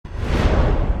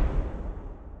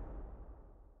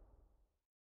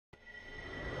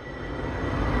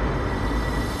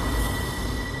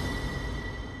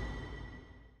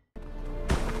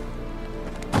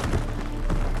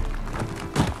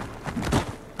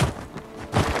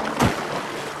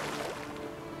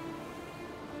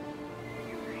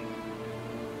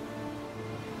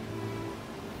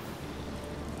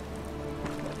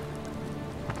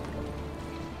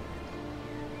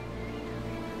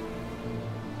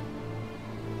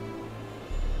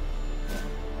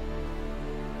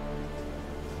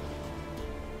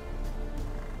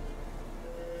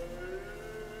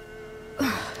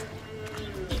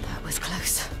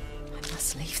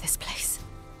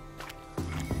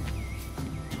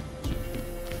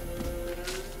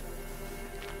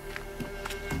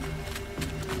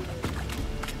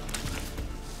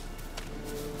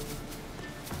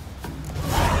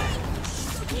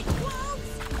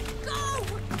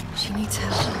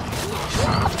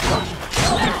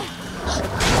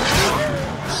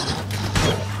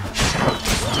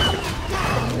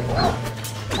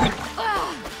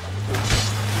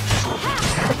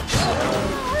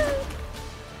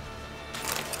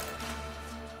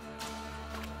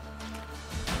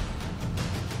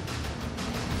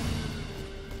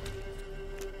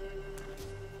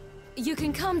You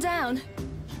can calm down.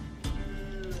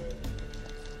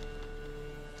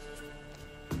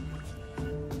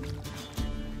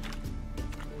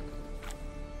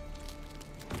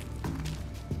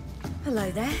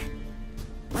 Hello there.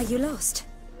 Are you lost?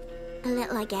 A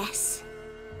little, I guess.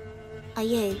 Are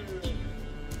you?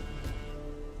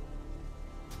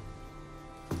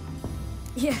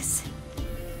 Yes.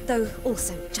 Though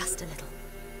also just a little.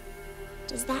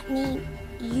 Does that mean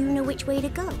you know which way to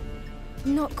go?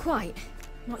 Not quite.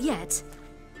 Not yet.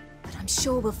 But I'm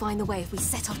sure we'll find the way if we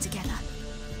set off together.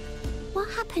 What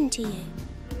happened to you?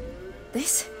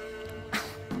 This?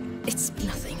 It's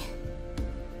nothing.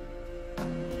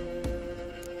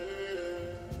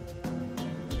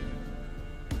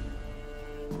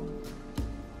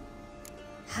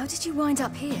 How did you wind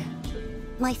up here?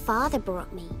 My father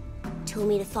brought me. Told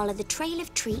me to follow the trail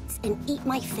of treats and eat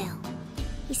my fill.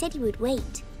 He said he would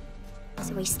wait.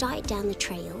 So I started down the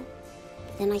trail,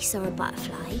 but then I saw a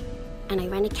butterfly, and I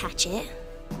ran to catch it,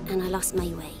 and I lost my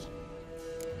way.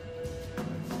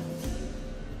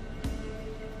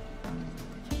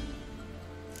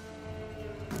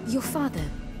 Your father,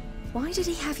 why did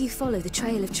he have you follow the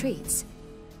trail of treats?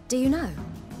 Do you know?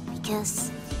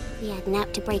 Because we had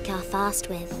Nap to break our fast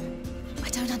with. I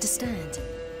don't understand.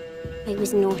 I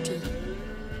was naughty.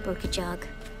 Broke a jug.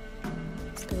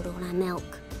 Spilled all our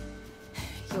milk.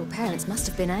 Your parents must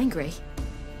have been angry.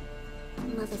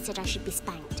 Mother said I should be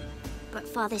spanked, but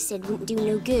Father said wouldn't do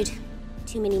no good.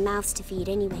 Too many mouths to feed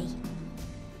anyway.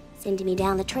 Sending me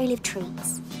down the trail of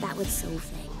treats, that would solve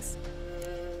things.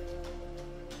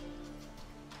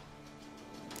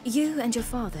 You and your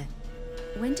father,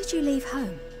 when did you leave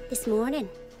home? This morning.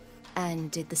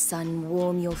 And did the sun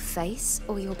warm your face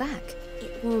or your back?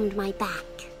 It warmed my back.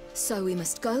 So we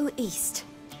must go east.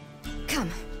 Come,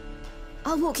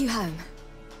 I'll walk you home.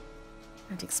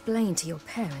 And explain to your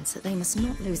parents that they must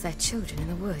not lose their children in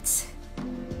the woods.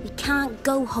 We can't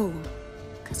go home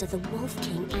because of the Wolf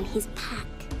King and his pack.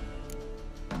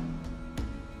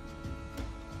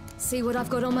 See what I've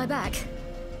got on my back?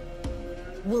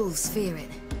 Wolves fear it.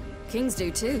 Kings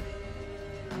do too.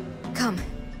 Come,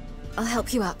 I'll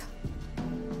help you up.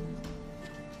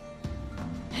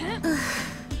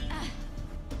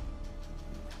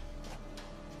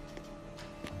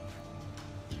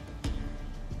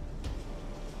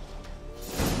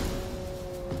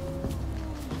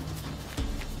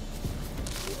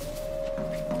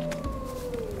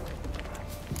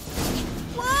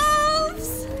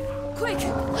 Wolves! Quick,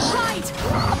 hide!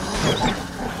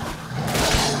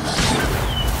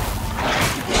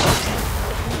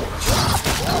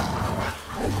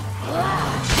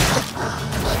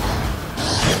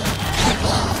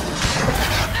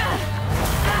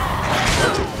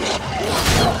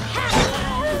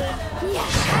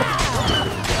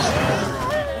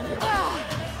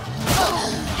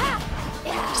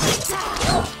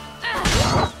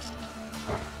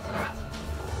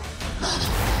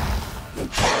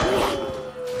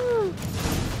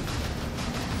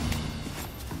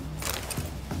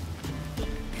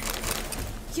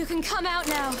 You can come out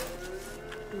now.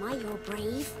 My, you're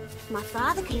brave. My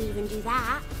father can even do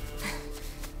that.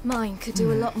 Mine could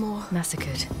do a lot more.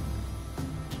 Massacred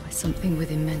by something with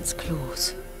immense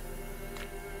claws.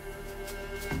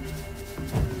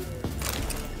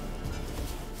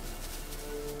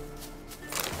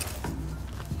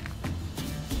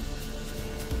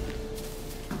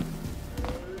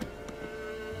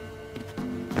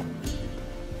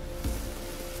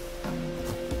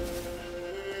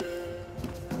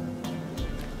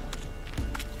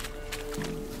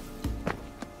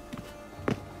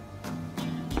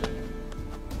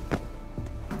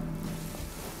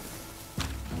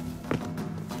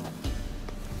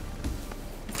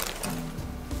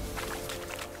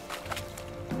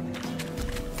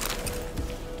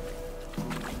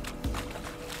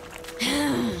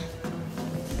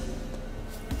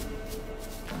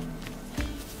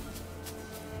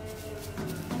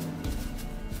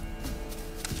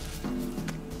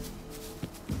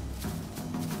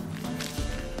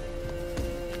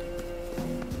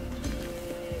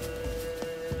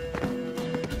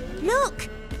 Look!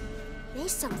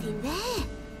 There's something there.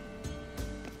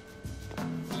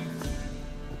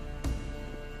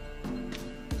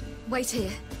 Wait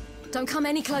here. Don't come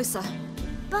any closer.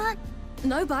 But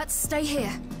No buts, stay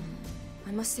here.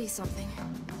 I must see something.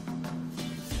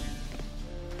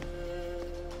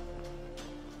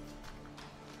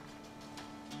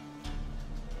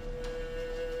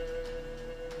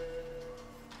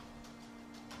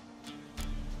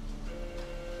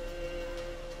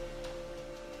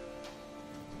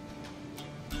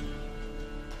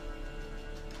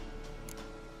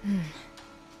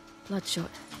 Bloodshot,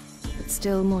 but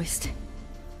still moist.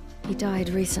 He died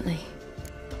recently.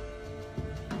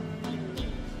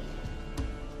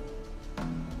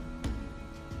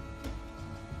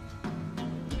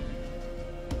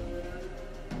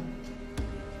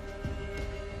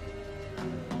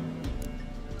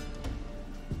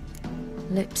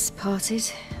 Lips parted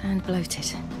and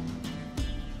bloated.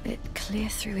 Bit clear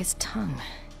through his tongue.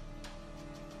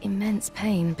 Immense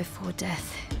pain before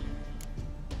death.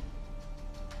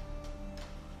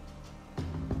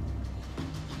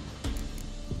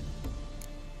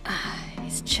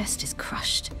 His chest is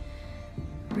crushed.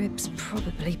 Ribs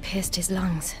probably pierced his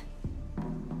lungs.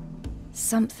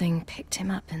 Something picked him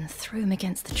up and threw him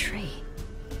against the tree.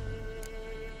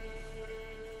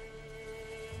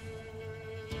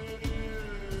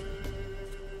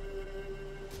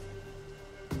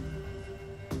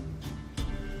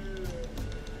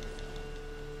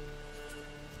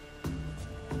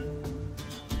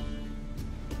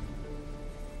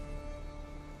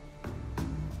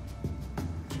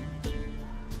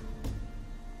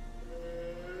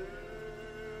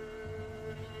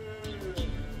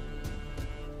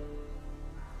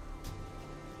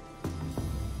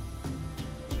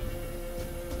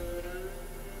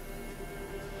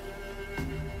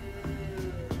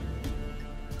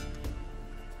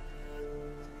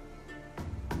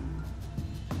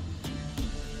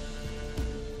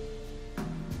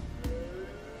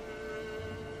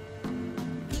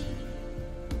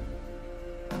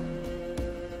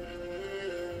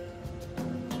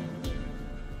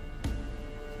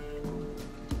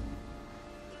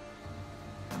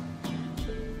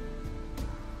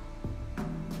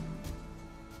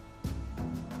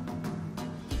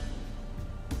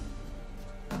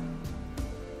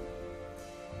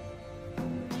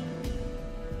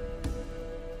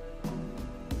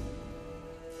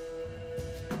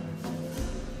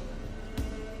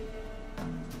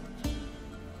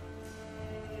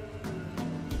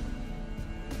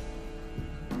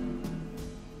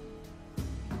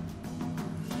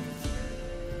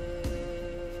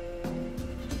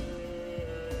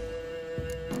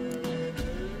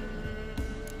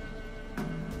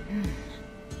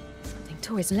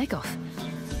 Tore his leg off.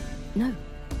 No,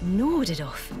 gnawed it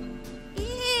off.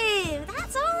 Ew,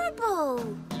 that's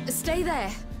horrible. Stay there,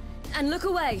 and look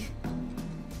away.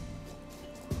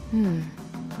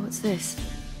 What's this?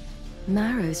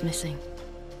 Marrow's missing.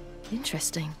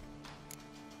 Interesting.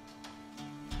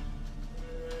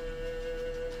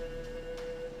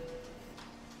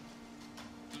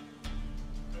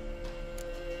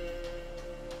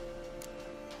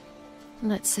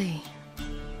 Let's see.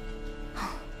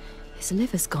 His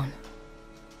liver's gone.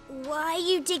 Why are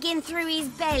you digging through his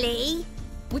belly?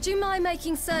 Would you mind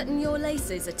making certain your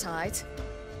laces are tied?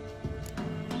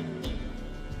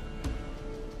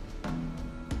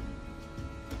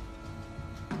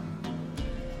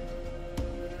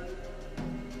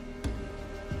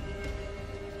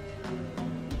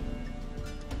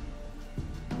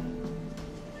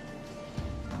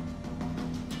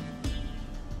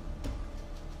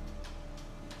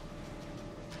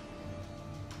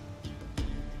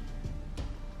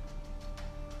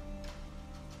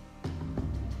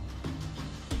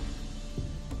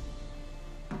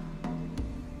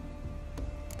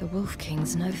 The Wolf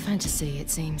King's no fantasy, it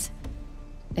seems.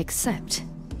 Except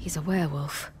he's a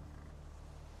werewolf.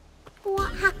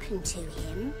 What happened to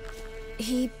him?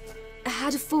 He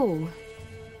had a fall.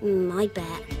 I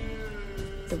bet.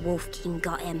 The Wolf King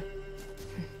got him.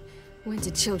 When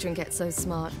did children get so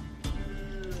smart?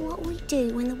 What will we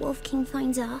do when the Wolf King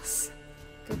finds us?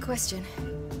 Good question.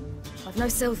 I've no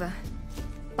silver,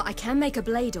 but I can make a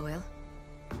blade oil.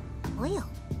 Oil?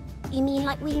 You mean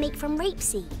like we make from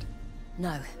rapeseed?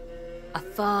 No, a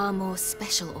far more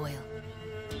special oil.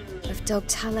 Of dog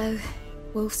tallow,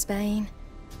 wolf's bane,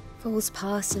 fool's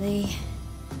parsley,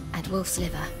 and wolf's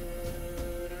liver.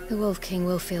 The Wolf King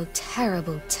will feel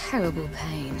terrible, terrible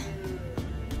pain.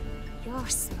 You're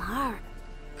smart.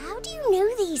 How do you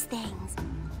know these things?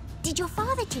 Did your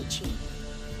father teach you?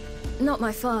 Not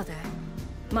my father.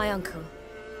 My uncle.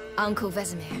 Uncle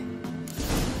Vesemir.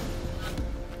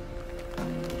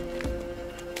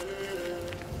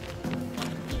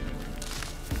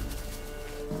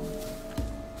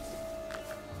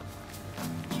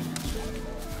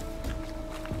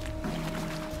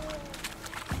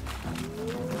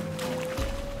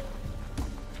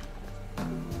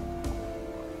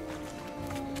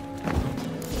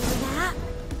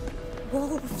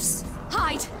 Wolves.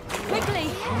 Hide! Quickly!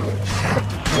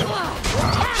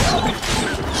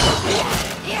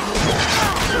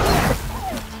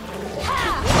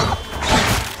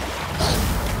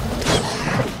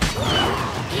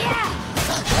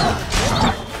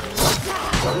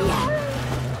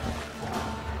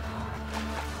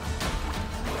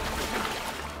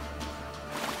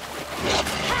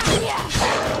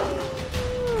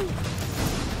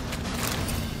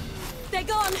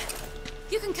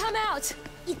 can come out!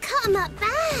 You cut him up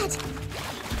bad!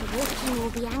 The Wolf King will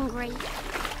be angry.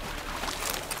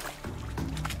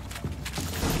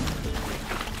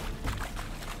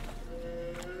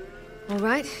 All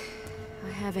right, I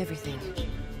have everything.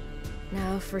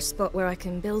 Now for a spot where I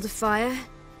can build a fire,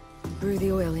 brew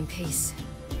the oil in peace.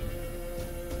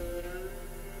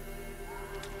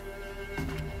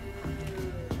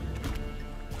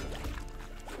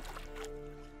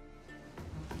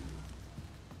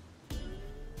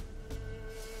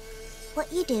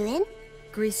 What you doing?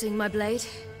 Greasing my blade.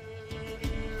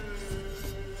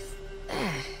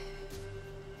 There.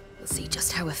 We'll see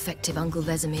just how effective Uncle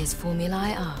Vesemir's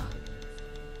formulae are.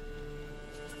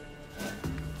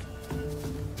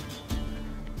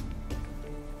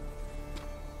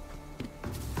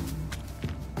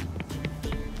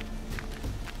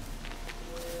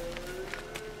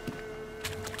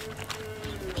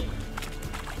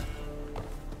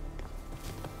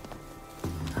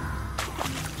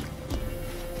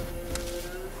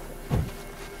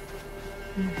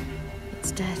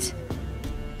 It's dead.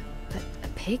 But a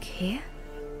pig here?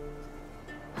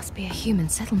 Must be a human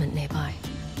settlement nearby.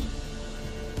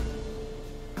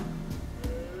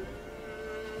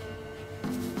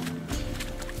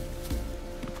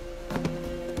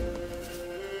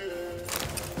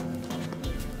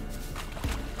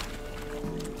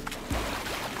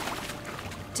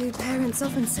 Do parents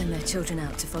often send their children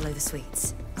out to follow the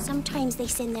sweets? Sometimes they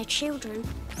send their children,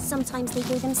 sometimes they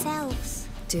go themselves.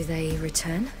 Do they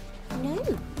return? No,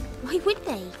 why would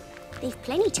they? They've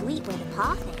plenty to eat where the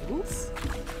path ends.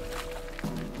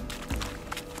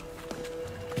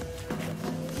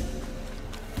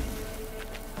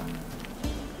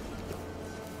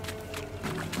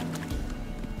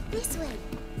 This way,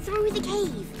 through the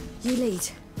cave. You lead.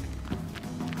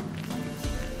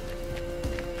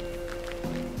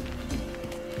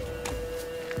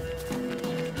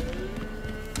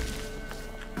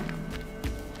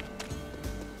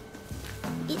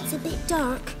 It's a bit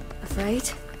dark.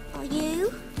 Afraid? Are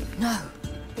you? No.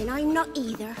 Then I'm not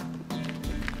either.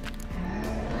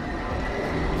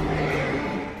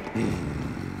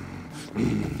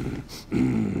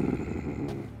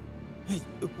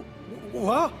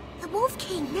 What? The Wolf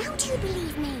King, now do you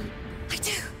believe me? I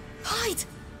do. Hide!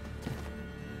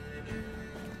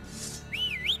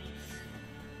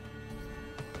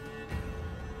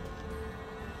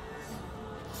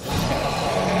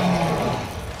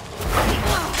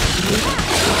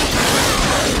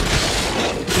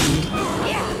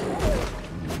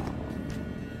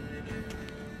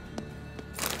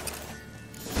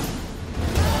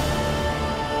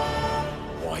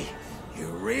 Why, you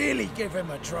really give him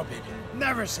a drubbing.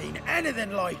 Never seen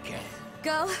anything like it.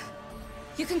 Girl,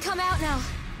 you can come out now.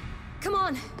 Come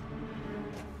on.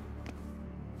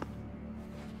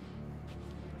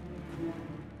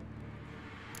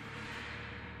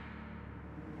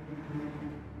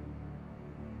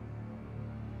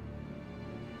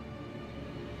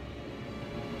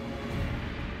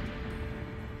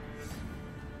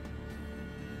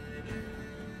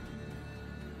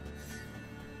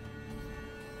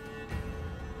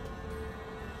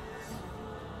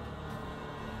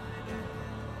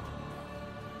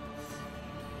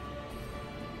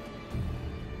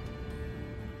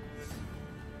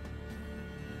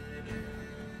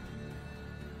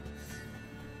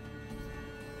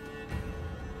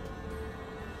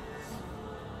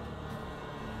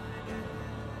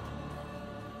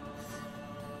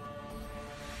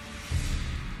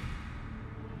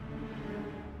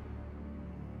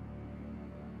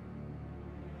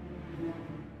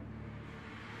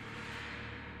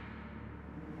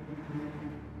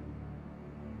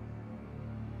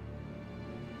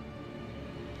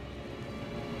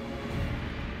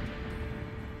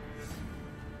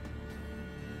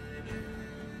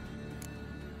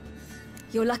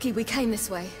 You're lucky we came this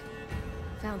way.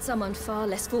 Found someone far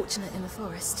less fortunate in the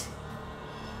forest.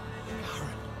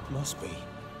 Aaron, must be.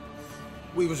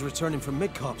 We was returning from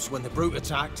Midcops when the brute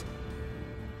attacked.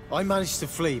 I managed to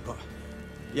flee, but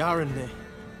Yaren,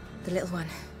 The little one.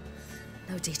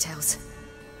 No details.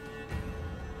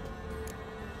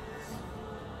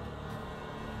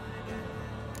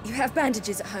 You have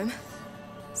bandages at home?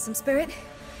 Some spirit?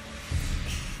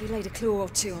 He laid a claw or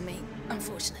two on me,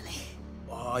 unfortunately.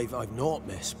 I've not,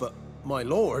 miss, but my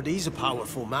lord, he's a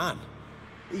powerful man.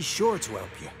 He's sure to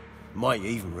help you. Might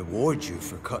even reward you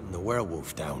for cutting the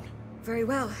werewolf down. Very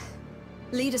well.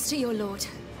 Lead us to your lord.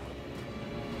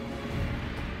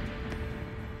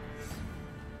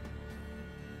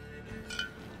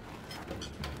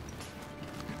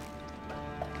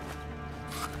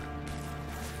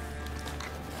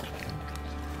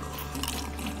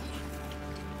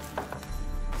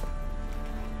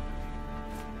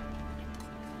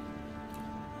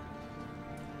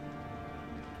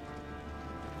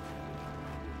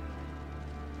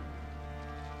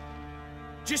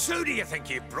 Just who do you think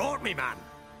you brought me, man?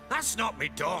 That's not me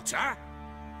daughter.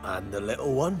 And the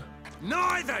little one?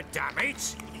 Neither, damn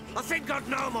it! I think I'd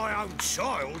know my own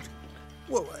child.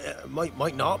 Well, it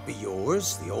might not be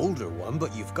yours, the older one,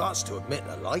 but you've got to admit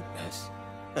the likeness.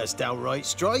 That's downright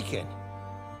striking.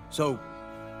 So,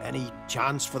 any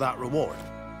chance for that reward?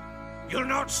 You'll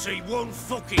not see one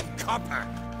fucking copper.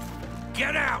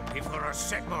 Get out before I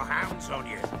set my hounds on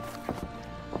you.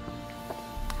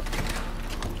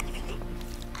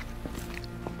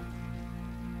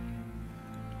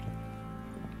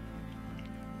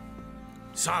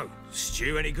 So,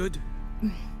 stew any good?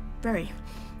 Very.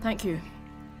 Thank you.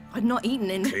 I'd not eaten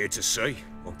in... Clear to see.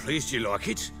 I'm pleased you like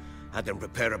it. Had them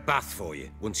prepare a bath for you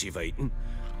once you've eaten,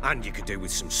 and you could do with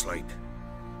some sleep.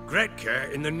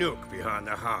 Gretka in the nook behind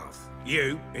the hearth.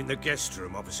 You in the guest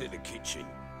room opposite the kitchen.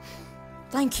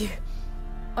 Thank you.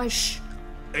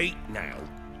 Eat now.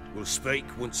 We'll speak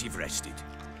once you've rested.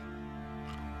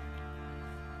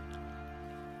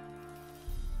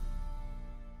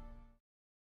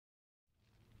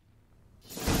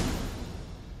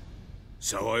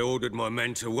 So I ordered my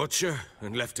men to watch her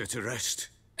and left her to rest.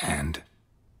 And?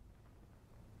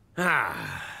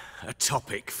 Ah, a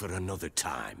topic for another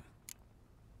time.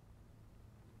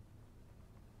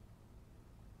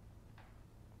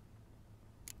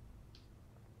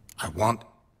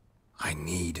 I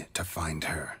need to find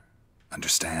her.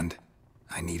 Understand?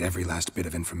 I need every last bit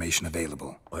of information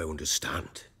available. I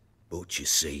understand. But you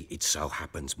see, it so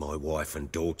happens my wife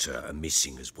and daughter are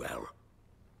missing as well.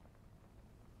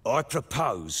 I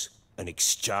propose an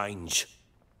exchange.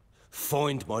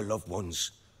 Find my loved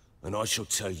ones, and I shall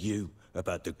tell you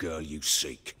about the girl you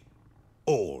seek.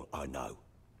 All I know.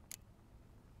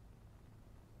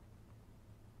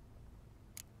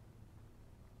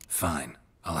 Fine.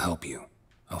 I'll help you.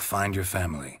 I'll find your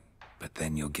family, but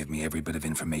then you'll give me every bit of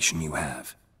information you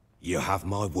have. You have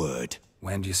my word.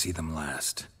 When do you see them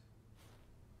last?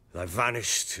 They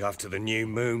vanished after the new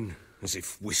moon, as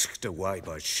if whisked away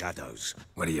by shadows.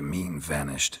 What do you mean,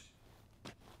 vanished?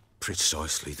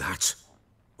 Precisely that.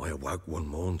 I awoke one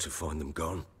morn to find them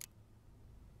gone.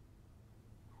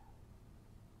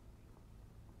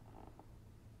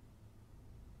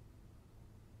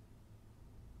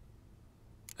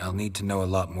 I'll need to know a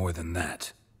lot more than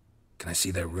that. Can I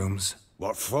see their rooms?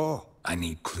 What for? I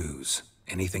need clues.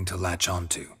 Anything to latch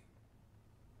onto.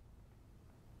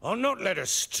 I'll not let a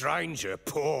stranger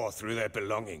pore through their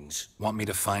belongings. Want me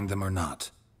to find them or not?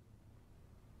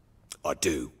 I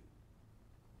do.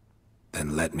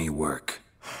 Then let me work.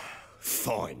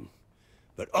 Fine.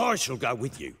 But I shall go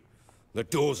with you. The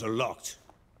doors are locked.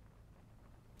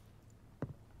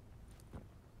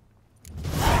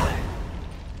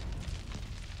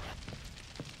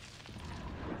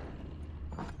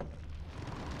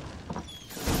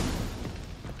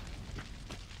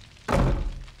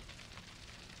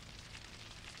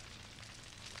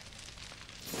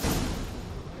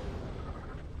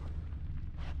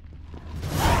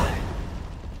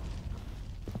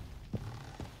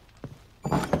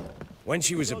 When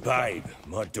she was a babe,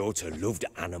 my daughter loved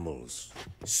animals.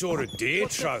 Saw a deer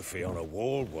trophy on a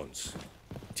wall once.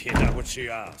 Do you know what she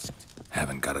asked?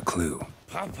 Haven't got a clue.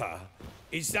 Papa,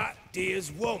 is that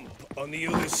deer's wump on the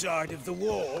other side of the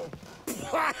wall? You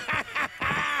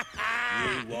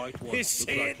white one. You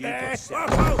see Look it like you there? got set.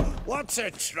 Oh, what's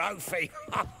a trophy?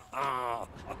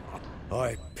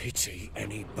 I pity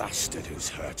any bastard who's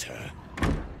hurt her.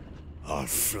 I'll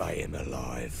flay him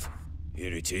alive.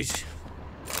 Here it is.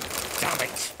 Damn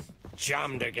it!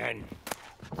 Jammed again.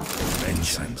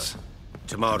 Nonsense.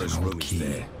 Tamara's An old room is key.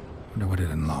 there. Wonder what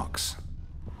it unlocks.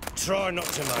 Try not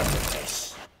to make a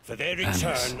mess. For their Anise.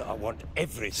 return, I want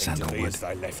everything to be Sandalwood. as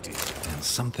they left it. And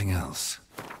something else.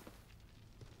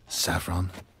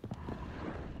 Saffron?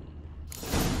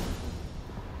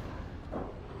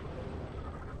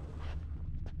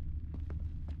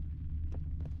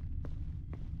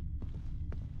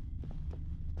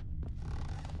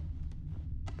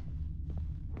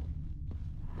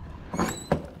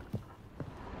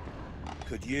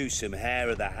 Could use some hair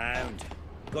of the hound.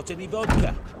 Got any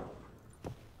vodka?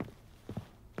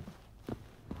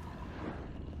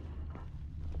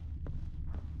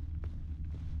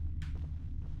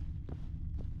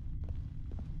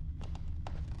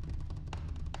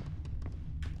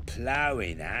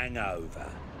 Ploughing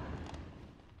hangover.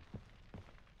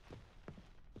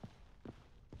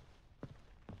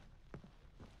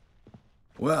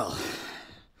 Well,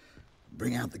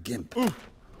 bring out the gimp.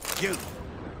 You!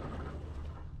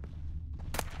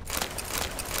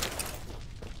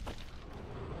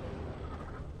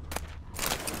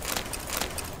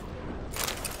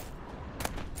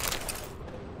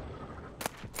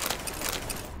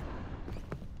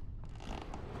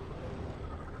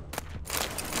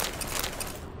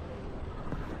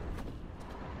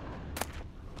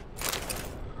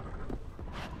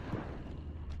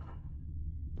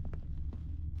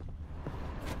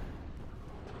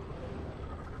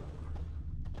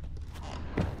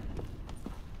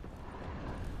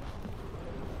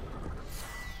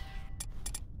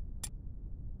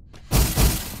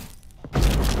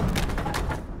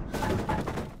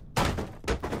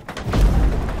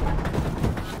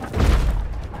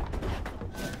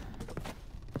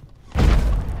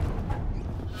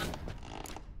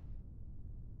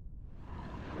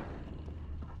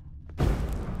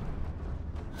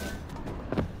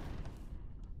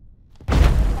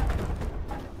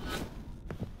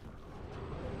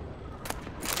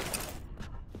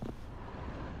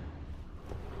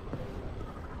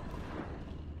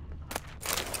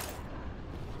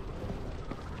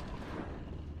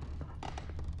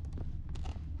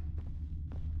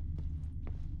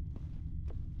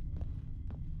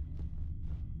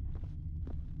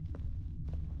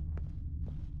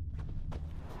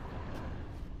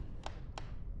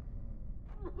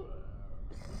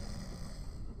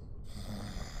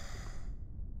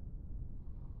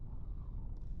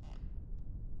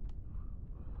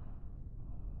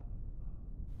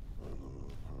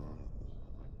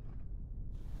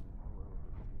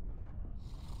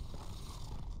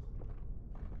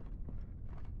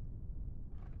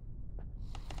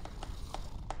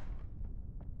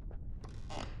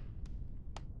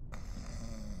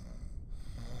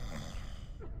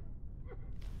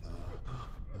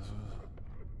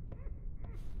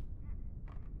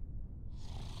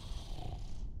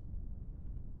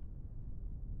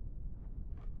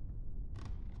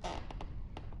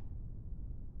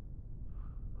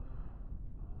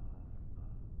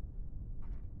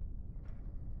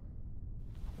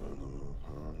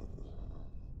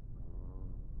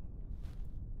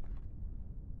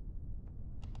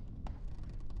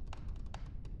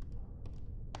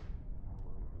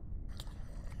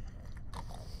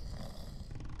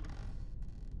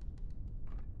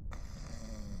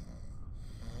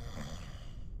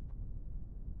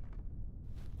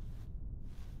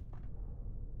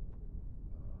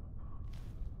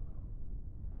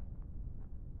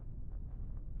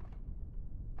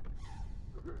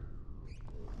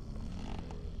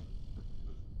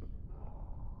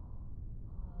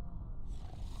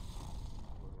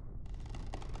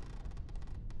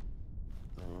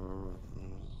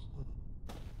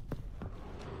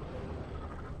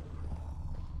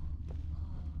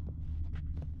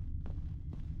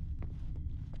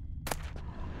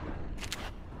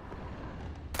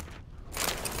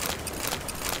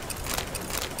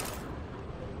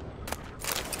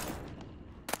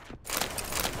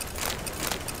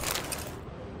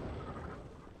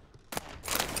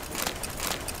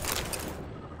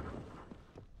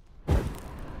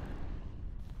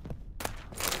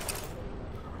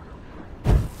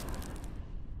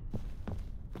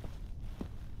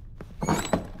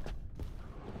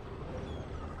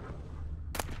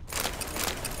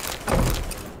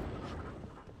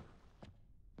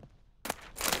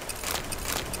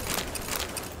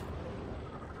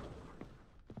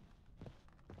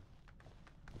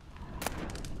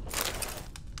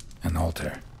 An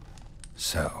altar.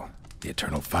 So, the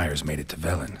Eternal Fires made it to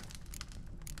Velen.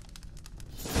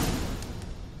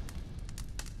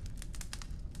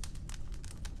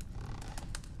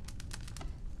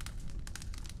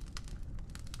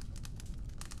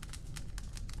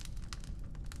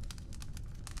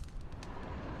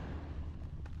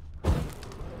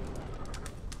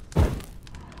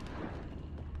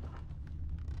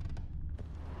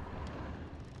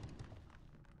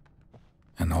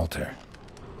 An altar.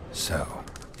 So,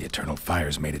 the Eternal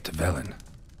Fires made it to Velen.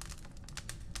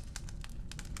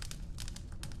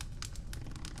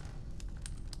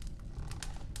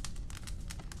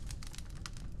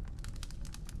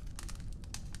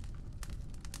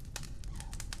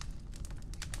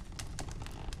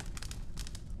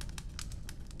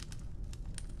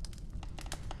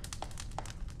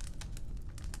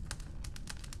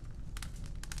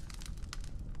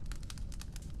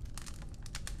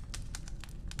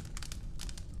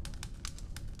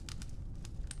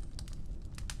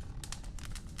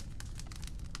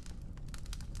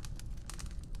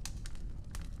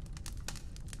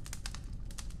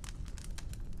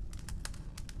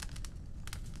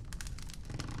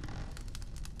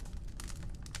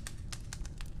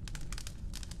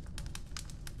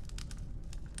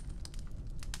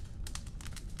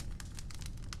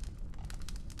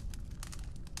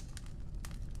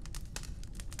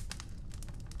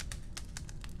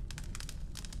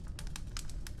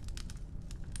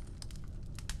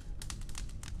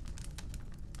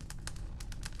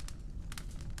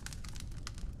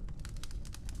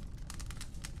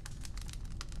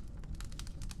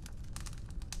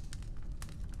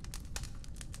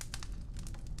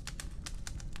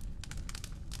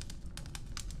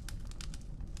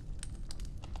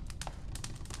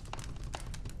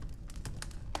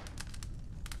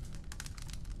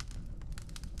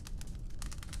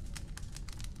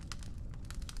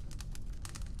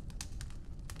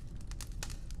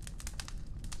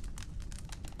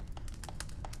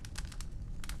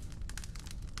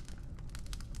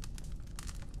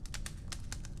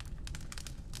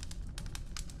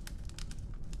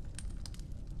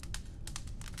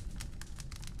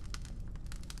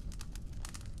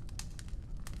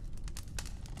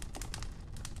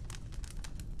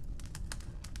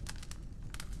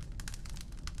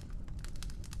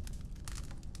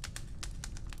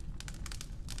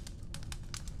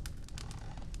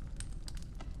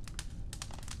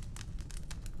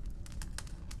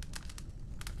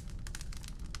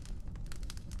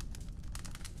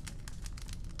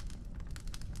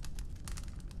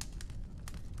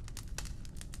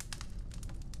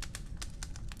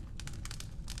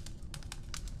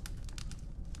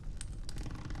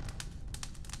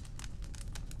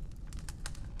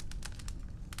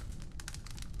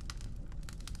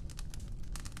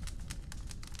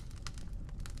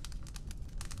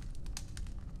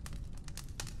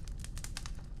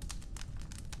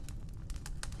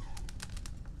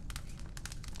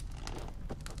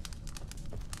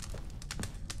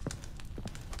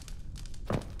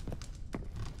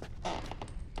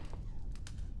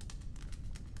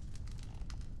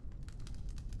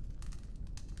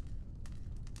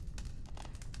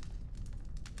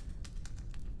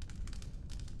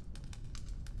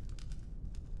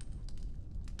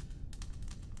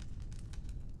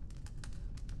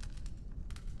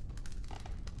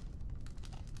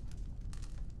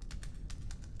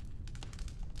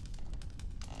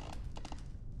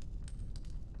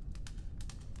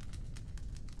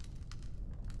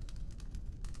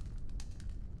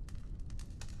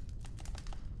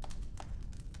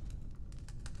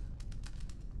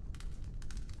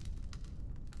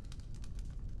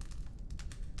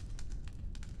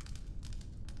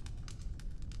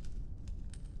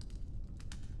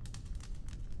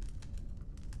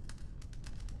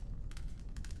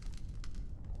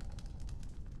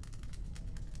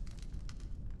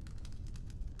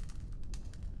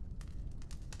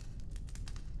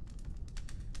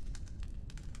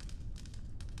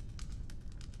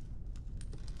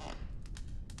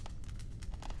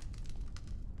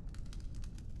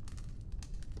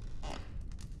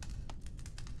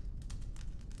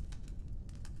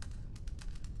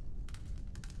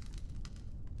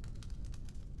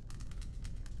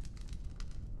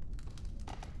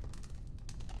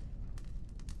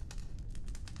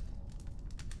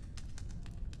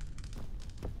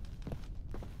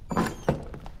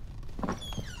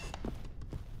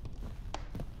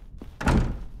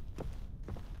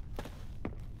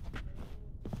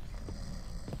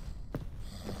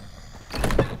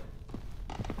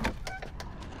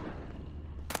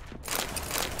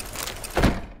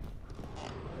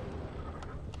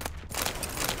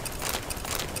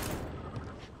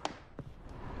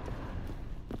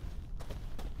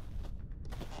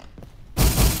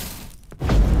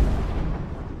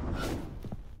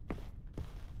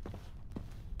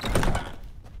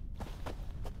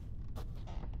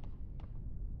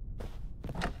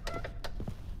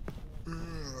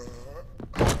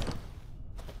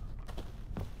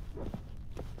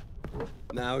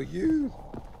 Now you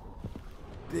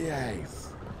behave.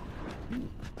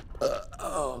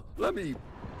 Let me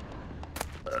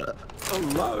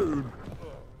alone.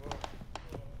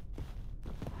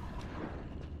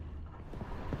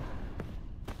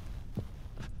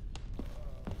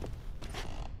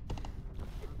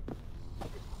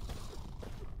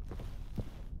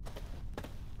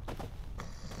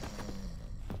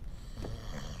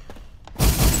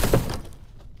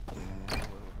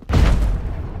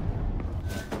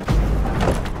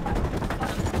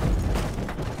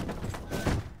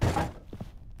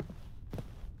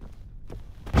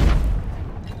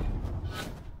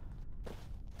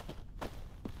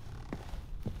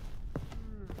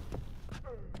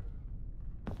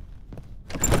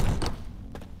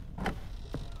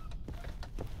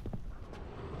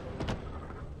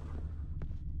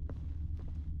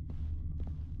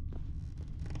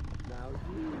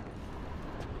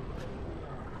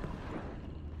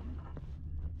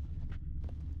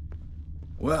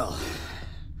 Well,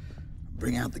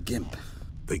 bring out the Gimp.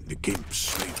 Think the Gimp's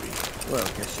sleeping? Well,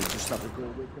 guess you'll just have to go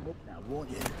wake him up now, won't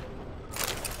you?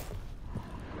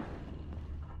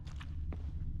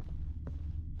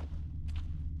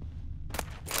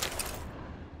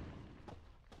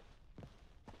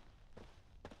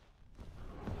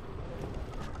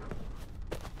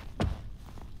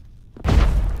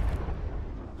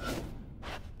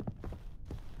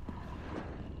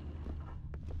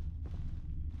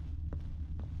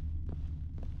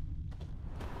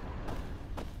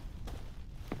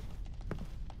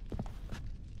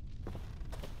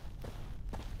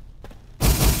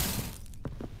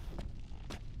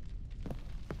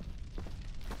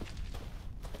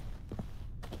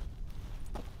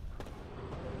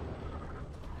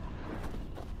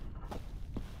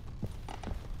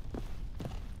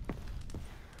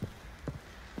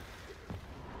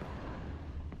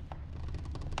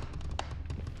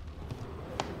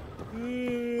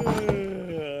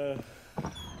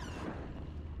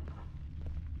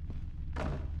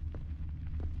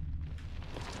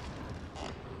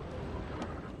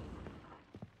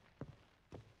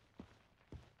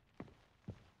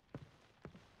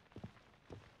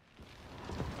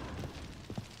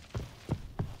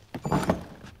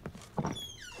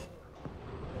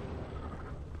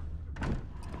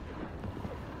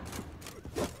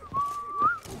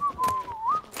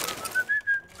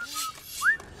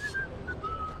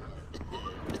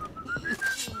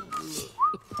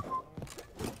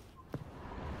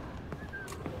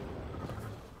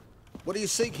 What do you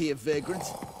seek here, vagrant?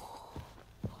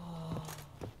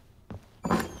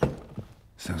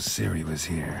 So Ciri was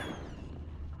here.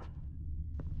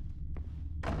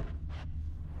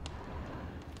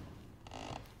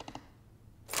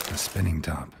 A spinning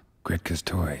top. Gretka's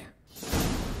toy.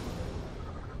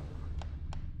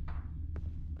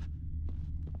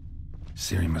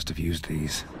 Ciri must have used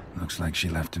these. Looks like she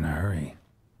left in a hurry.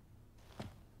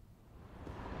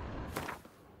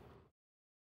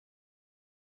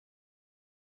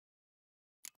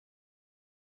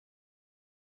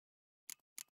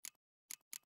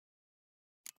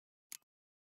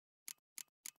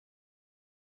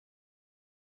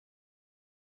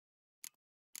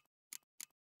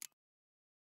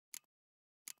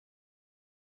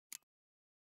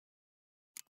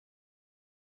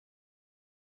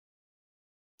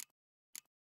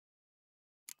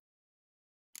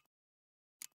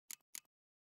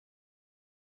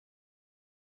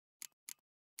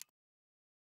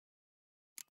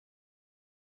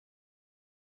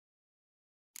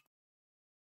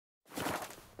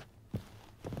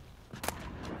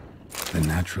 The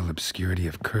Natural Obscurity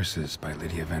of Curses by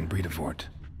Lydia van Bredevoort.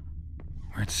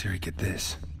 Where'd Ciri get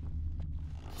this?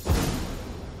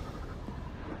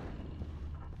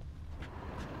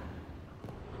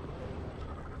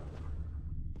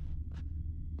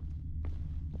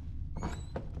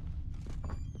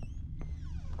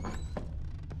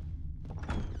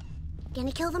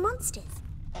 Gonna kill the monsters?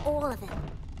 All of them.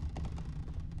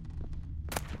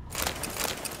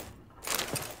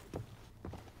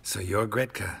 So you're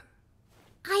Gretka?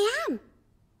 I am.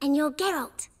 And you're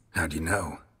Geralt. How do you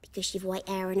know? Because you've white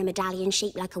hair and a medallion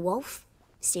shaped like a wolf.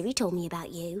 Ciri told me about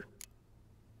you.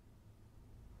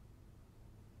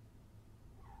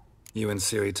 You and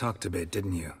Ciri talked a bit,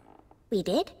 didn't you? We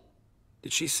did?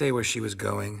 Did she say where she was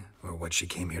going, or what she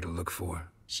came here to look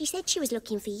for? She said she was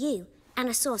looking for you, and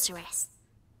a sorceress.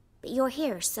 But you're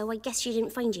here, so I guess she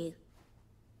didn't find you.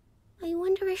 I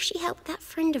wonder if she helped that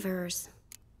friend of hers.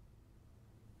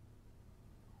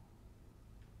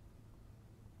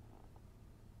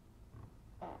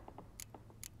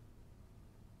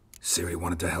 Ciri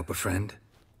wanted to help a friend?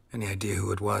 Any idea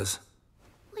who it was?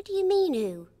 What do you mean,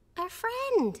 who? Her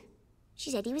friend.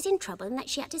 She said he was in trouble and that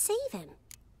she had to save him.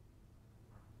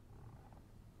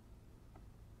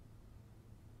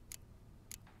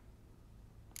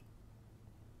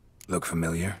 Look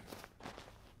familiar?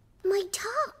 My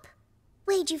top.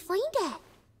 Where'd you find it?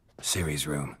 Ciri's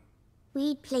room.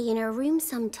 We'd play in her room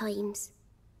sometimes.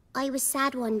 I was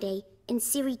sad one day and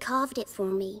Ciri carved it for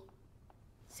me.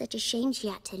 Such a shame she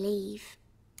had to leave.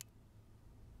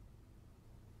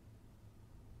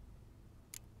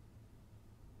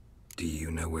 Do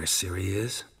you know where Ciri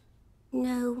is?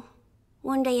 No.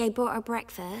 One day I brought her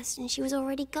breakfast and she was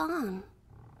already gone.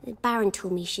 The Baron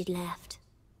told me she'd left.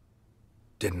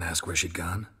 Didn't ask where she'd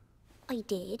gone? I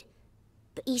did,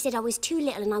 but he said I was too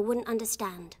little and I wouldn't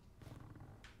understand.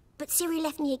 But Ciri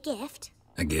left me a gift.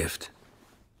 A gift?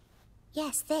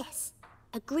 Yes, this.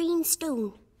 A green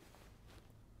stone.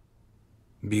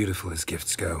 Beautiful as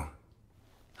gifts go.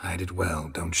 Hide it well,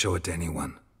 don't show it to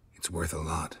anyone. It's worth a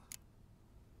lot.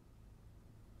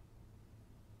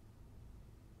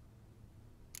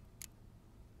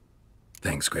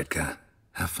 Thanks, Gretka.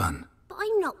 Have fun. But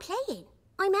I'm not playing.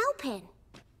 I'm helping.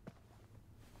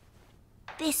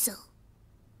 Thistle.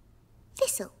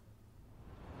 Thistle.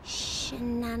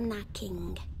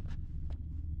 Shenanaking.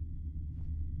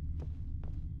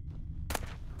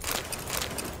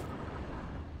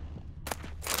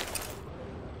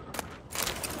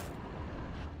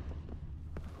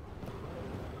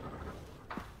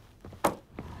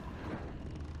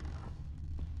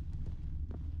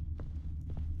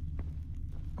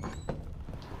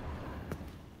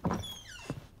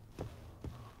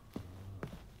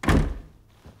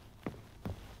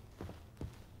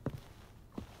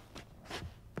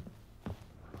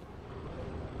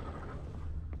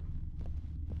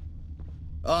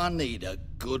 I need a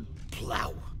good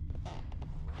plough.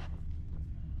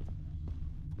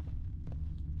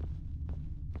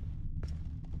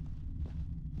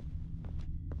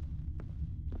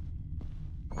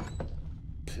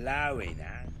 Ploughing,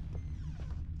 huh?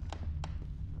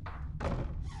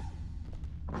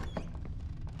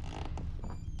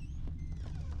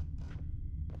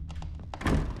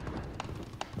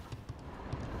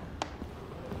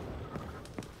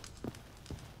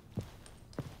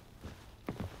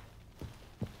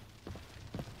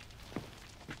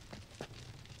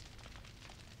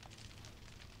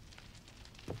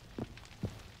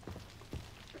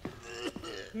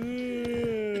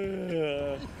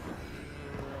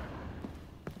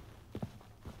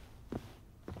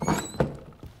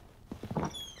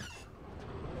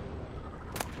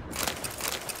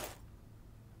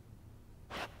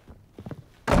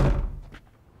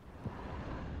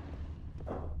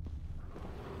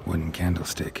 Wooden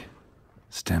candlestick.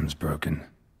 Stem's broken.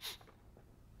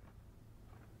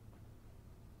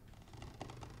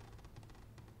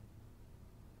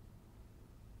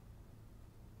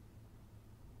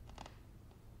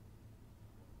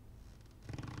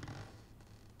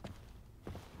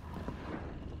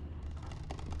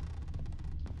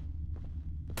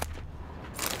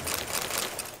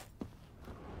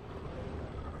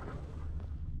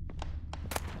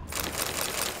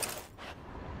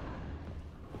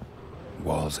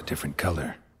 Wall's a different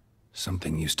color.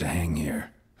 Something used to hang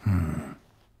here.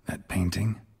 That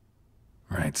painting?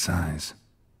 Right size.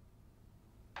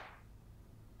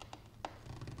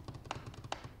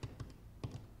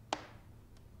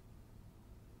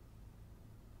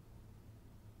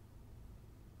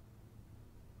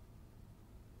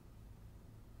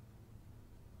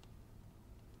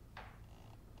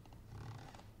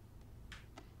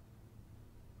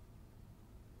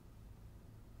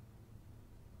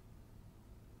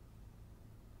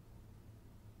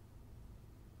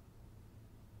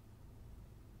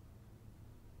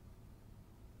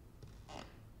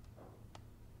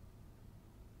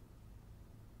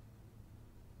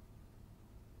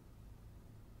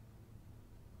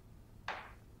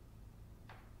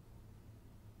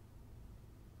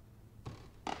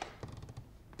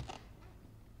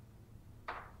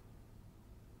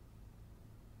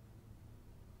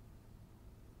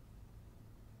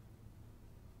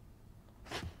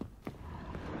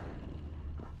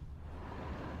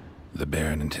 The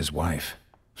Baron and his wife.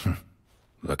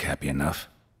 Look happy enough.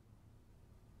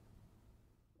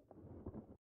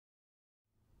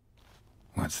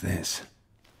 What's this?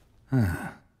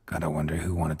 Gotta wonder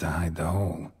who wanted to hide the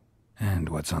hole. And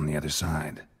what's on the other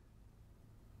side.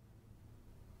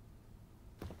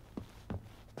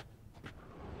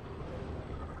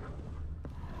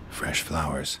 Fresh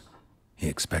flowers. He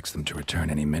expects them to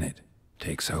return any minute.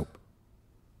 Takes hope.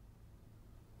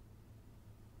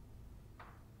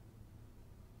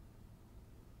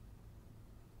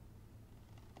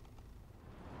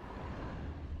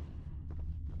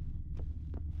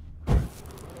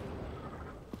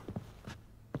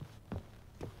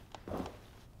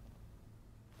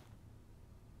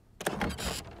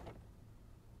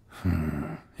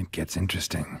 It gets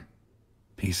interesting.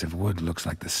 Piece of wood looks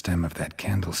like the stem of that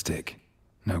candlestick.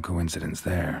 No coincidence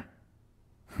there.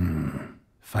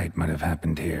 Fight might have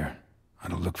happened here. Ought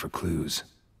to look for clues.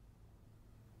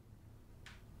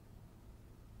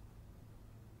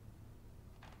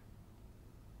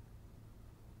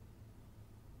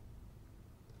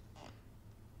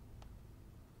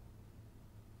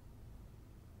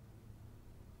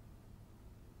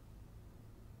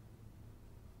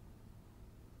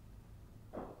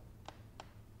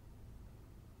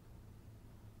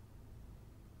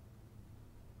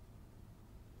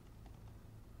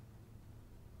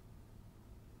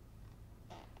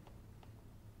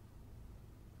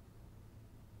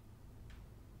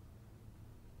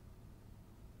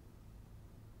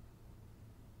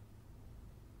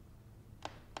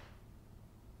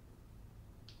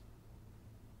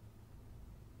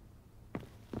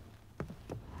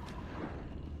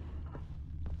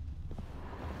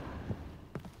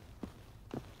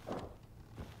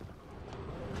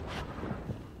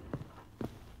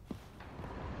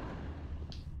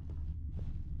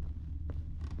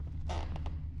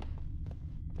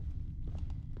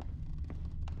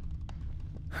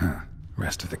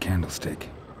 Rest of the candlestick,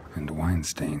 and wine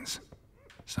stains.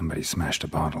 Somebody smashed a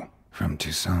bottle. From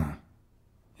Toussaint.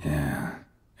 Yeah,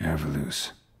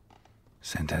 Herveloos.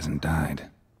 Scent hasn't died.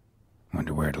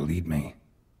 Wonder where it'll lead me.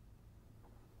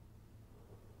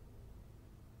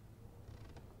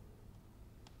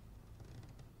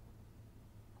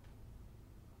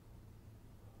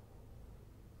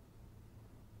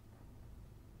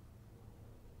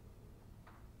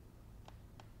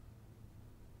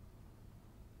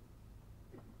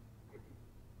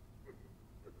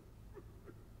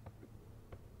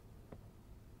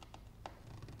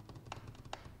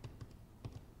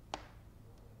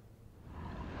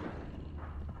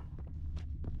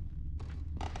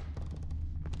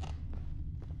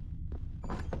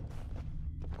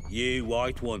 You,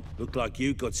 white one, look like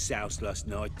you got soused last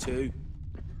night too.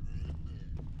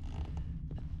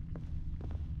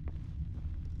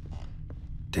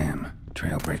 Damn,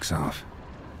 trail breaks off.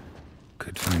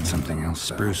 Could find something else.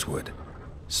 Spruce wood.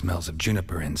 Smells of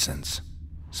juniper incense.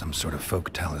 Some sort of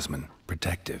folk talisman.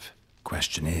 Protective.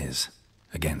 Question is,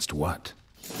 against what?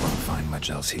 Won't find much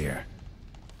else here.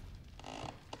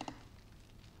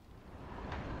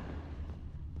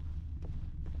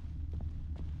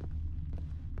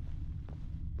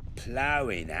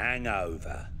 Ploughing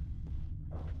hangover.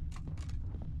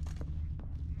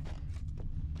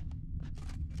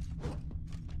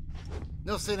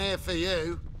 Nothing here for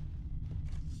you.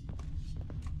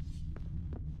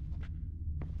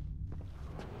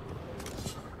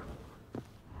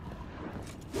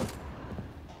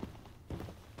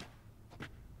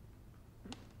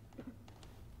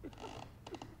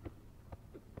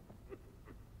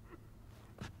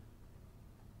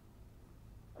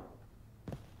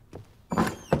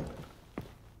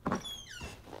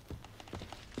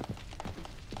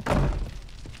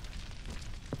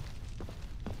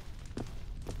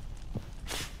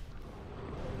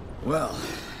 Well,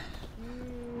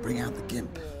 bring out the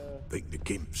gimp. Think the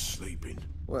gimp's sleeping.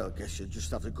 Well, guess you'll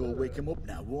just have to go wake him up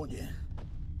now, won't you?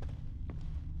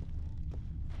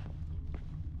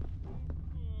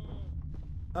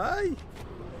 Hey!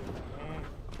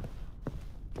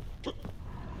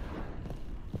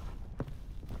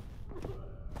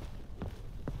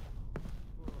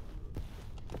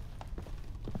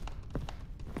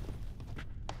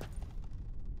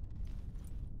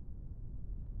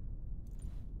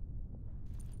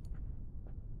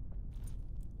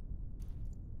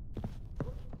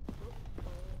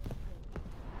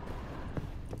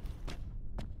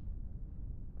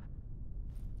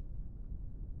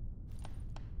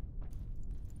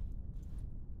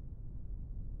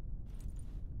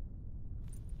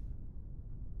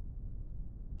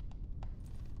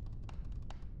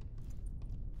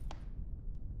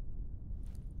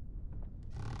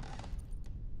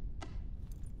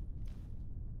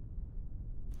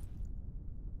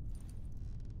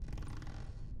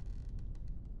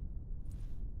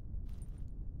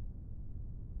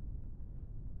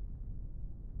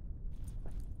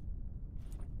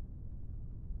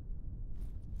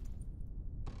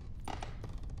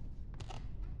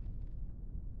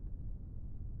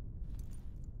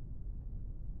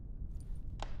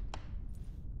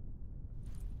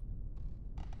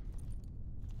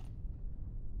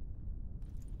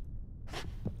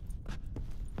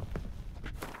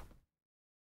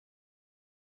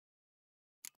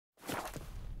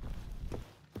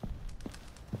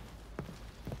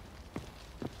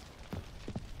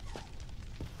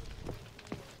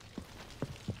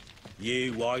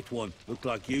 You, white one, look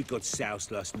like you got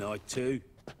soused last night too.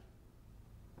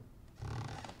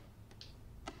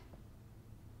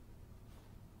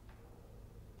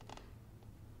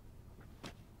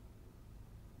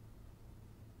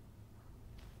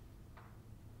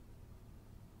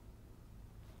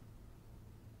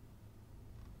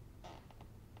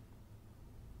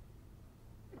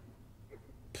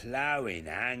 Ploughing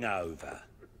hangover.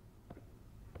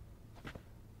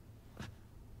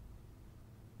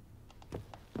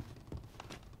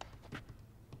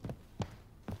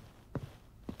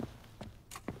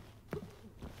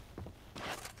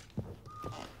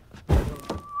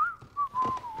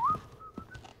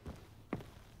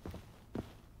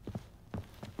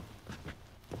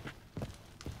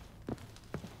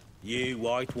 You,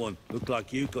 white one, look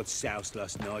like you got soused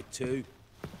last night too.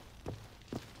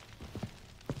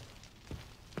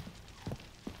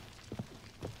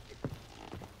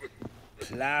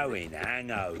 Ploughing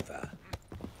hangover.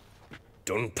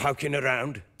 Done poking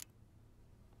around?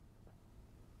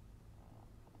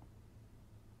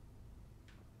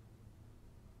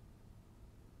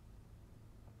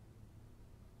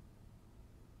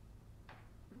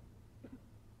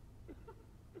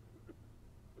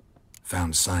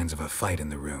 Found signs of a fight in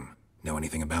the room. Know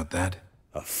anything about that?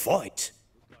 A fight?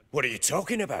 What are you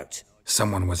talking about?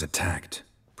 Someone was attacked.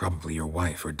 Probably your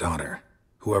wife or daughter.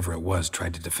 Whoever it was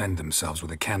tried to defend themselves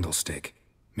with a candlestick.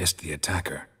 Missed the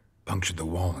attacker. Punctured the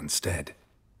wall instead.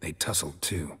 They tussled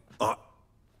too. I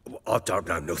don't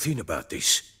know nothing about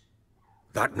this.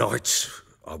 That night,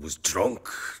 I was drunk.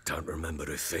 Don't remember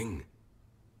a thing.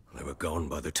 They were gone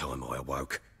by the time I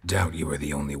awoke. Doubt you were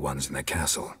the only ones in the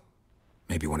castle.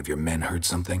 Maybe one of your men heard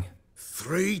something?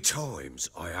 3 times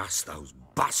I asked those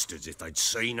bastards if they'd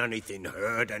seen anything,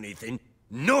 heard anything.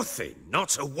 Nothing!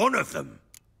 Not a one of them!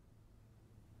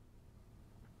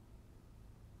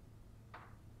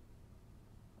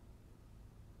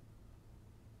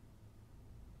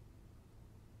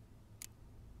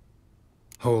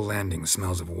 Whole landing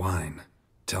smells of wine.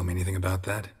 Tell me anything about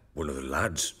that? One of the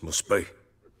lads, must be.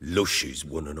 Lushes,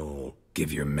 one and all.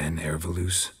 Give your men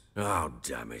Ervelus? Oh,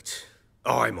 damn it.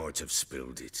 I might have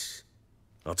spilled it.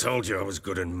 I told you I was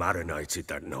good and marinated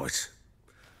that night.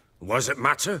 What does it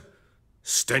matter?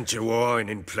 Stench of wine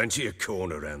in plenty of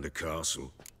corn around the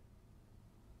castle.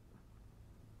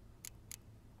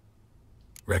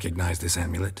 Recognize this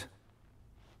amulet?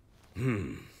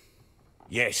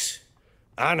 Yes.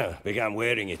 Anna began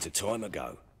wearing it a time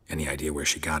ago. Any idea where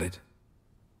she got it?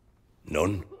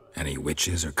 None. Any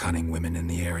witches or cunning women in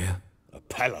the area? A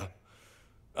Pella?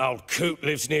 Old Coot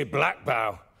lives near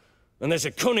Blackbow. And there's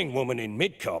a cunning woman in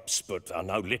Midcopse, but I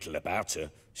know little about her.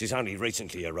 She's only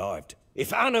recently arrived.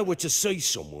 If Anna were to see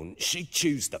someone, she'd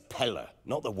choose the Pella,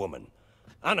 not the woman.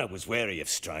 Anna was wary of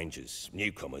strangers,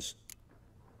 newcomers.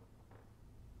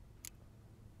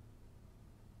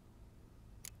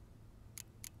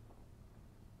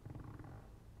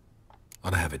 Ought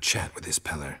to have a chat with this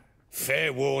Peller.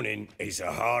 Fair warning, he's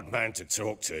a hard man to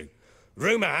talk to.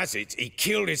 Rumour has it he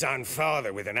killed his own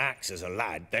father with an axe as a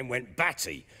lad, then went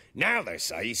batty. Now they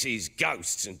say he sees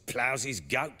ghosts and ploughs his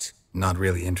goat. Not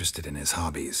really interested in his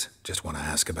hobbies. Just want to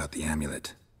ask about the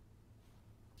amulet.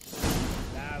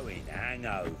 Ploughing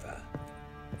hangover.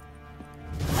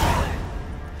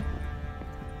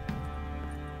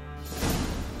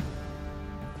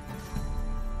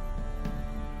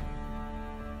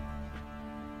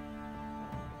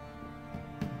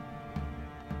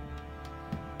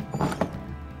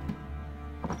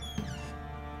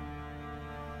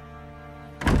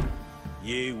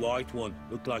 You, white one,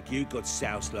 look like you got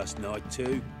soused last night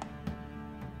too.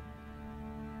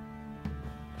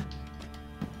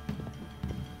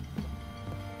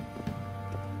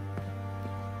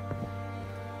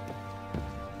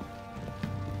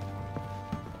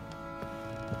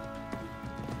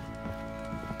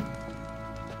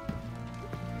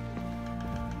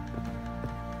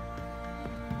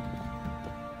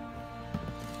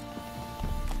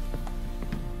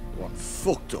 What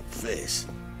fucked up face.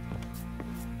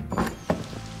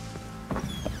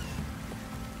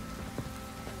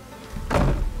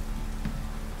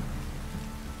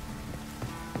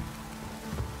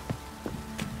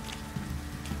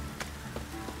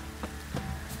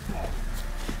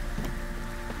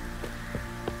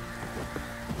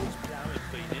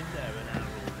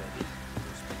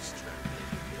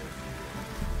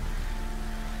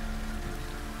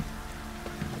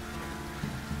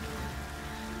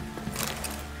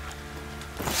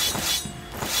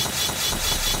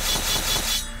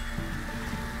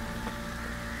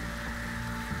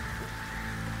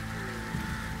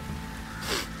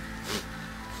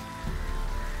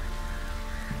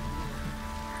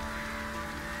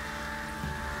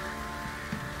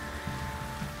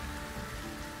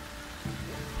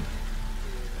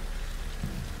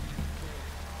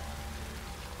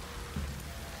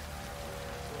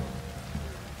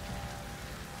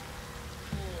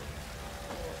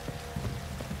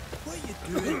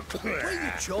 Why are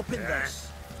you chopping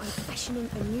this? I'm fashioning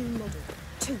a new model.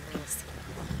 2 wings.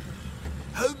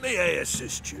 How may I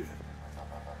assist you?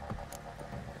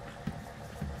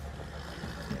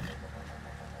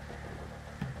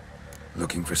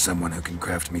 Looking for someone who can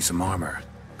craft me some armor.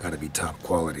 Gotta be top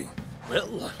quality.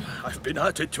 Well, I've been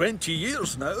at it 20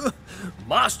 years now.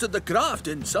 Mastered the craft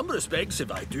in some respects,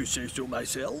 if I do say so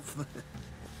myself.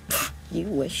 You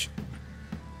wish.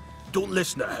 Don't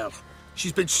listen to her.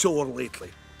 She's been sore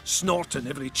lately, snorting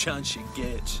every chance she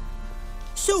gets.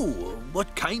 So,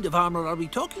 what kind of armor are we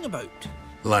talking about?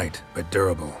 Light, but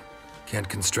durable. Can't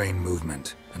constrain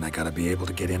movement, and I gotta be able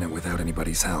to get in it without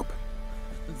anybody's help.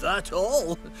 That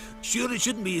all? Sure it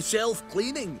shouldn't be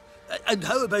self-cleaning. And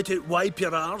how about it wipe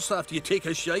your arse after you take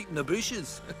a shite in the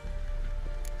bushes?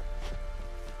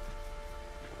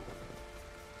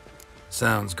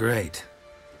 Sounds great.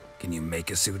 Can you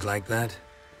make a suit like that?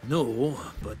 No,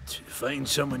 but find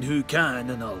someone who can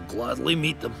and I'll gladly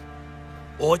meet them.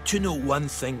 Ought to know one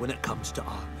thing when it comes to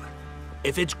armor.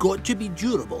 If it's got to be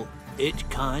durable, it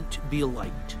can't be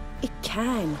light. It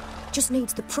can. Just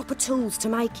needs the proper tools to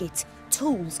make it.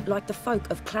 Tools like the folk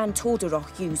of Clan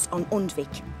Tordarroch used on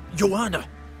Undvik. Joanna,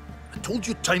 I told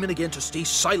you time and again to stay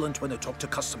silent when I talk to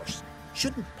customers.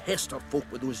 Shouldn't pester folk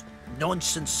with those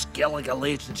nonsense Skellige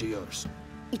legends of yours.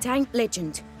 It ain't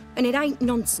legend, and it ain't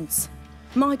nonsense.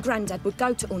 My granddad would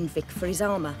go to Undvik for his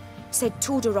armour. Said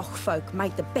Tordarroch folk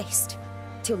made the best.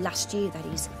 Till last year, that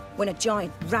is, when a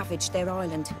giant ravaged their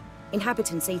island.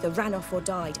 Inhabitants either ran off or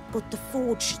died, but the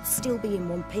forge should still be in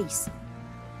one piece.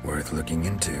 Worth looking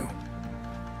into.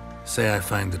 Say I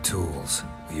find the tools.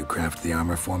 Will you craft the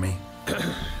armor for me?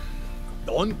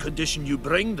 On condition you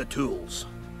bring the tools.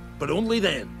 But only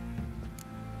then.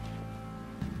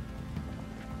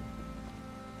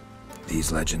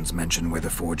 These legends mention where the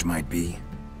forge might be?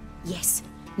 Yes,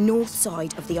 north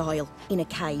side of the isle, in a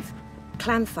cave.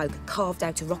 Clanfolk carved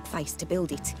out a rock face to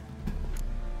build it.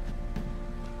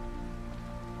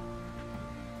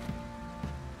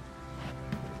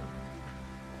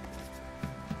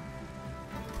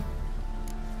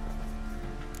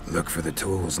 Look for the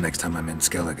tools next time I'm in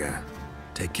Skellige.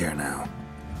 Take care now.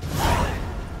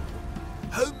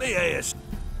 How may I ask?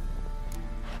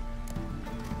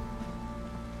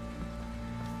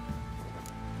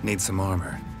 Need some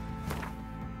armor.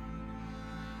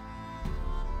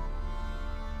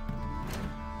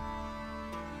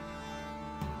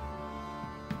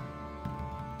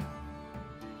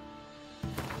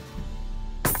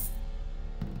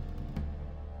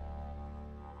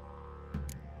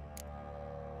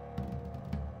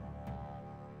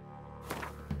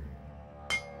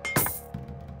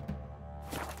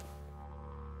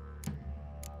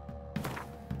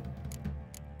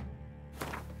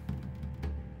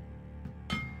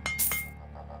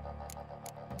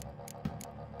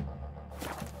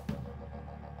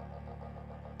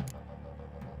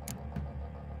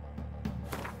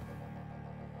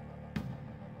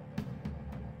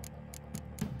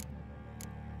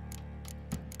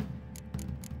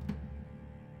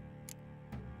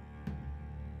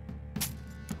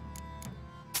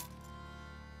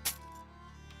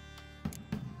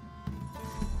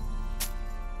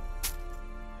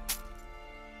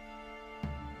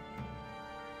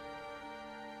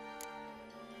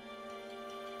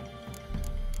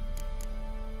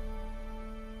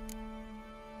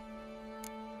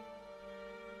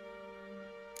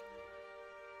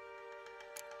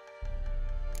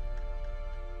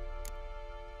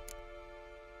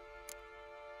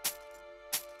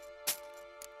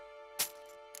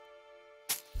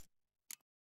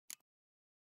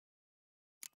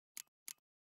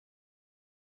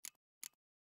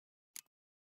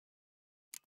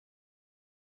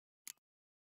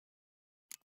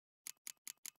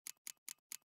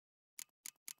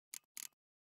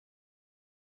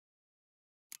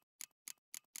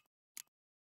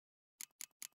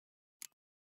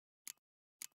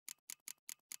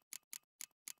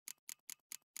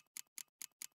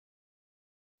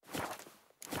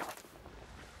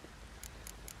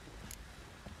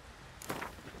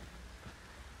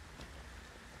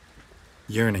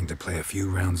 Yearning to play a few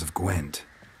rounds of Gwent.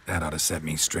 That ought to set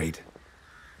me straight.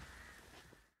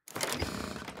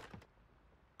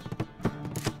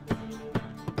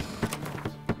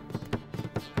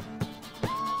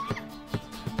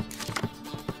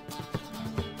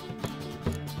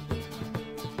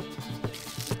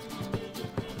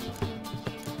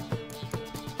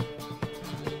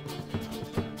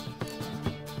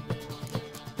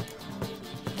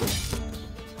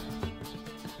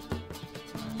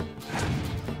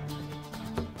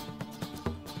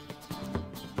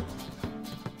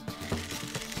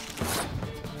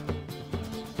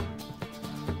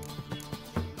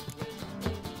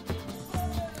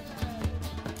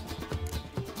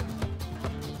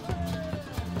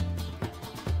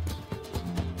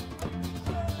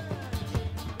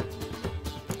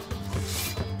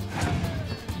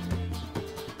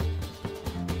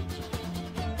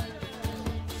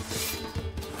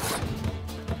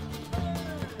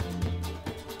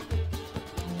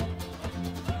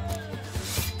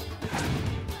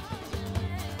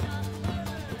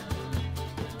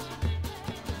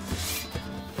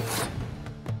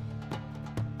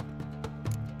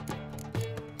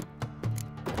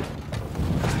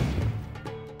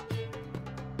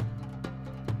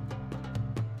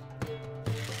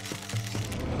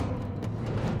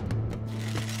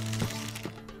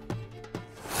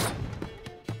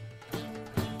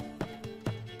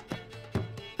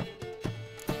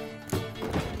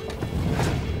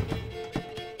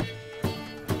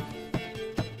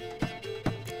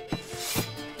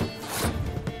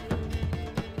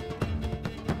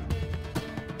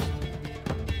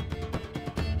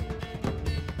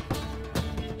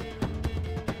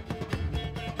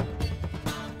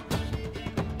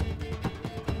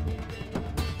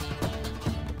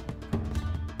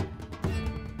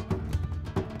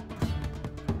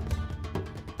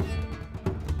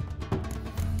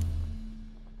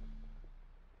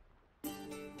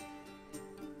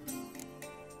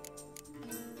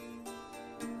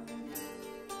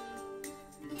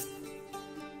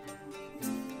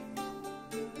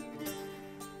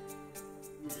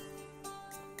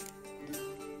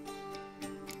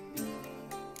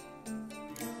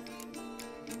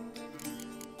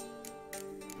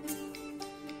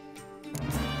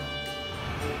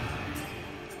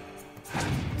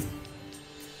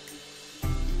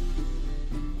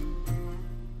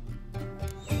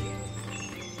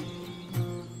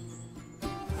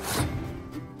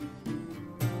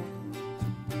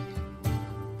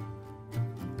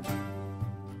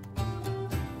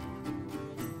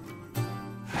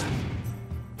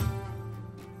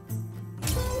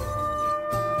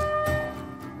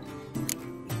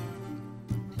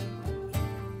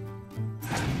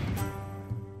 that.